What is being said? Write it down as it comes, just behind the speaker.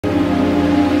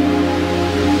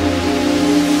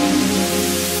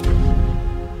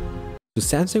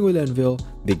So Samsung will unveil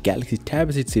the Galaxy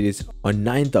Tab S8 series on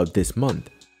 9th of this month,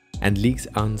 and leaks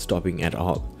aren't stopping at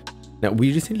all. Now,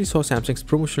 we recently saw Samsung's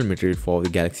promotional material for the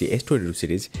Galaxy S22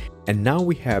 series, and now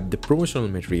we have the promotional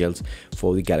materials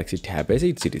for the Galaxy Tab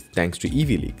S8 series thanks to EV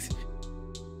leaks.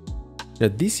 Now,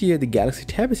 this year the Galaxy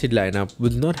Tab S8 lineup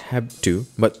will not have 2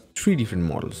 but 3 different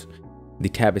models: the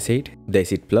Tab S8, the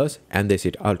S8 Plus, and the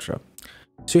S8 Ultra.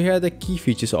 So here are the key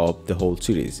features of the whole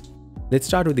series. Let's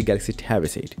start with the Galaxy Tab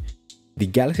S8. The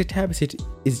Galaxy Tab S8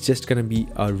 is just gonna be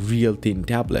a real thin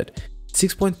tablet,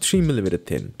 6.3mm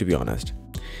thin to be honest.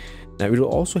 Now it will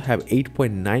also have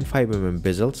 8.95mm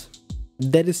bezels.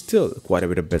 That is still quite a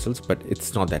bit of bezels, but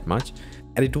it's not that much,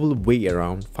 and it will weigh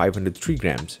around 503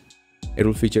 grams. It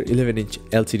will feature 11-inch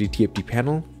LCD TFT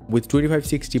panel with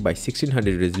 2560 by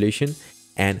 1600 resolution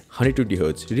and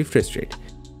 120Hz refresh rate.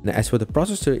 Now as for the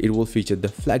processor, it will feature the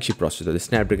flagship processor, the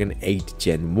Snapdragon 8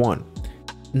 Gen 1.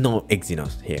 No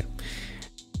Exynos here.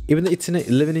 Even though it's an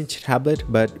 11-inch tablet,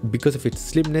 but because of its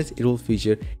slimness, it will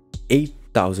feature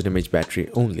 8000 mAh battery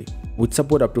only, with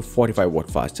support up to 45W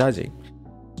fast charging.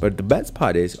 But the best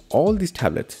part is, all these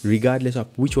tablets, regardless of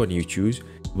which one you choose,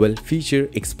 will feature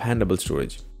expandable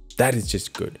storage. That is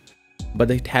just good. But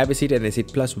the Tab S8 and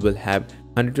S8 Plus will have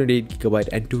 128GB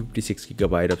and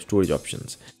 256GB of storage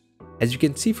options. As you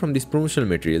can see from these promotional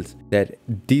materials, that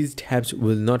these tabs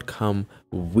will not come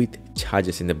with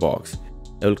chargers in the box.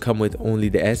 It will come with only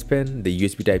the S Pen, the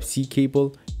USB Type-C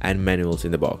cable, and manuals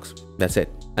in the box. That's it.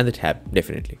 And the tab,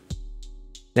 definitely.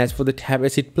 As for the Tab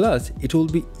S8 Plus, it will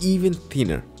be even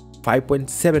thinner,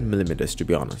 5.7mm to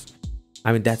be honest.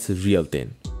 I mean, that's real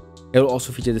thin. It will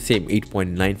also feature the same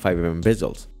 8.95mm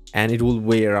bezels, and it will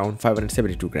weigh around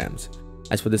 572 grams.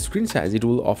 As for the screen size, it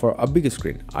will offer a bigger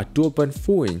screen, a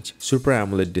 12.4-inch Super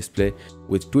AMOLED display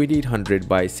with 2800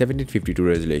 by 1752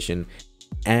 resolution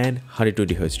and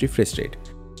 120Hz refresh rate.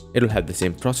 It will have the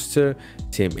same processor,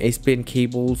 same S Pen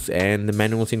cables, and the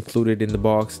manuals included in the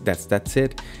box. That's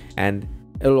it. And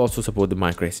it will also support the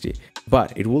microSD,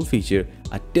 but it will feature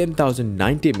a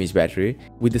 10,090 mAh battery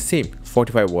with the same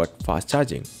 45W fast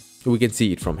charging. We can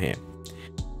see it from here.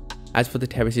 As for the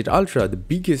Tab S8 Ultra, the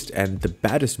biggest and the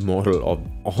baddest model of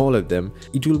all of them,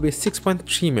 it will be a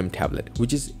 6.3mm tablet,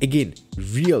 which is again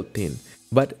real thin,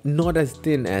 but not as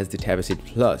thin as the Tab S8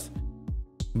 Plus.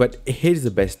 But here's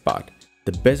the best part: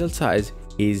 the bezel size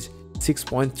is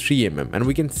 6.3mm, and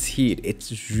we can see it,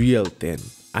 it's real thin.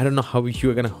 I don't know how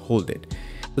you're gonna hold it.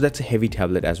 So that's a heavy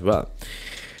tablet as well.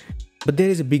 But there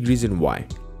is a big reason why.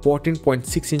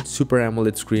 14.6-inch Super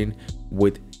AMOLED screen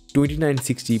with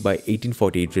 2960 by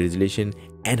 1848 resolution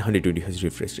and 120Hz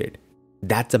refresh rate.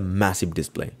 That's a massive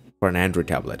display for an Android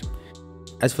tablet.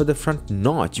 As for the front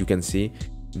notch, you can see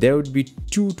there would be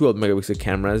two 12-megapixel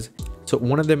cameras. So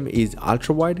one of them is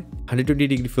ultra wide,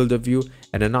 120-degree field of view,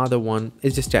 and another one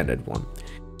is the standard one.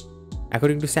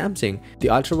 According to Samsung, the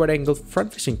ultra wide angle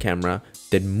front-facing camera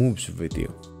that moves with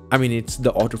you. I mean, it's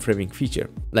the auto framing feature,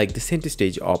 like the center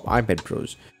stage of iPad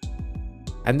Pros.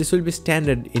 And this will be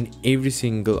standard in every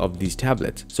single of these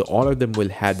tablets, so all of them will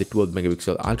have the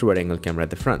 12-megapixel ultra-wide-angle camera at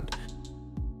the front.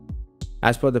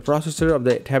 As for the processor of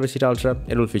the Tab S8 Ultra,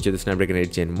 it will feature the Snapdragon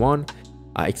 8 Gen 1,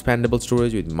 expandable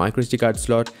storage with microSD card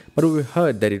slot, but we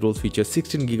heard that it will feature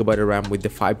 16GB of RAM with the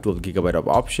 512GB of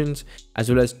options, as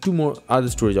well as 2 more other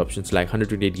storage options like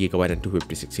 128GB and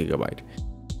 256GB.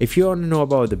 If you want to know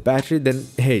about the battery, then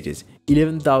here it is.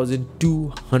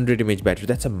 11,200 mAh battery.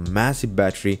 That's a massive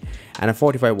battery, and a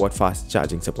 45W fast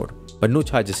charging support, but no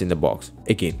chargers in the box.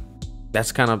 Again,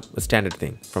 that's kind of a standard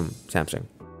thing from Samsung.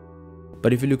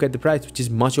 But if you look at the price, which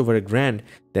is much over $1,000,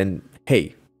 then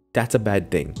hey, that's a bad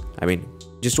thing. I mean,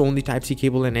 just only Type-C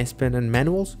cable and S Pen and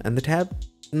manuals and the tab.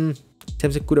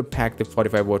 Samsung could have packed the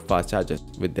 45W fast chargers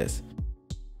with this.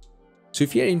 So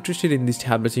if you're interested in these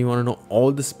tablets and you want to know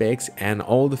all the specs and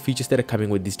all the features that are coming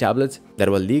with these tablets that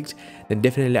were leaked, then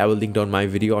definitely I will link down my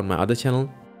video on my other channel.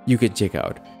 You can check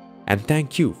out. And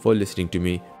thank you for listening to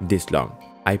me this long.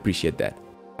 I appreciate that.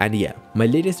 And yeah, my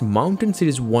latest Mountain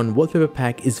Series 1 wallpaper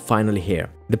pack is finally here.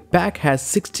 The pack has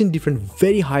 16 different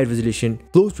very high resolution,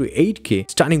 close to 8K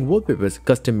stunning wallpapers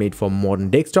custom made for modern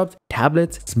desktops,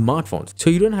 tablets, smartphones. So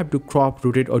you don't have to crop,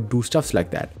 rotate or do stuffs like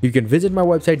that. You can visit my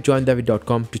website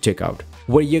joindavid.com to check out,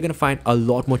 where you're gonna find a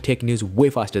lot more tech news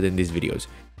way faster than these videos.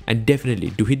 And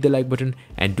definitely do hit the like button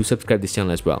and do subscribe this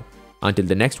channel as well. Until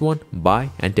the next one,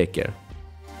 bye and take care.